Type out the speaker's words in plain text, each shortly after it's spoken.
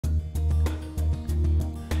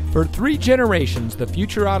For 3 generations, the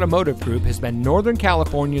Future Automotive Group has been Northern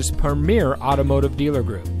California's premier automotive dealer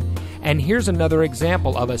group. And here's another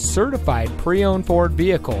example of a certified pre-owned Ford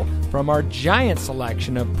vehicle from our giant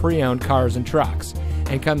selection of pre-owned cars and trucks,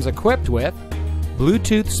 and comes equipped with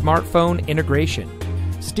Bluetooth smartphone integration,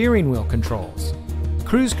 steering wheel controls,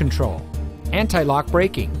 cruise control, anti-lock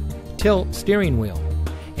braking, tilt steering wheel,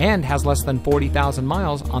 and has less than 40,000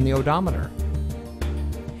 miles on the odometer.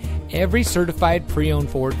 Every certified pre-owned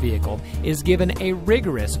Ford vehicle is given a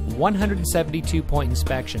rigorous 172-point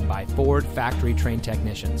inspection by Ford factory-trained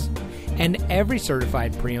technicians. And every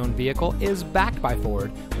certified pre-owned vehicle is backed by Ford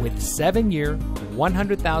with 7-year,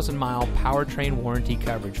 100,000-mile powertrain warranty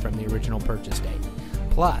coverage from the original purchase date,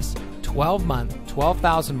 plus 12-month,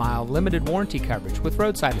 12,000-mile limited warranty coverage with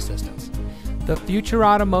roadside assistance. The Future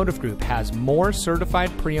Automotive Group has more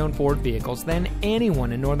certified pre-owned Ford vehicles than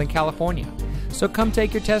anyone in Northern California. So come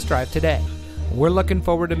take your test drive today. We're looking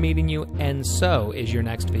forward to meeting you, and so is your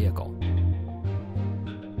next vehicle.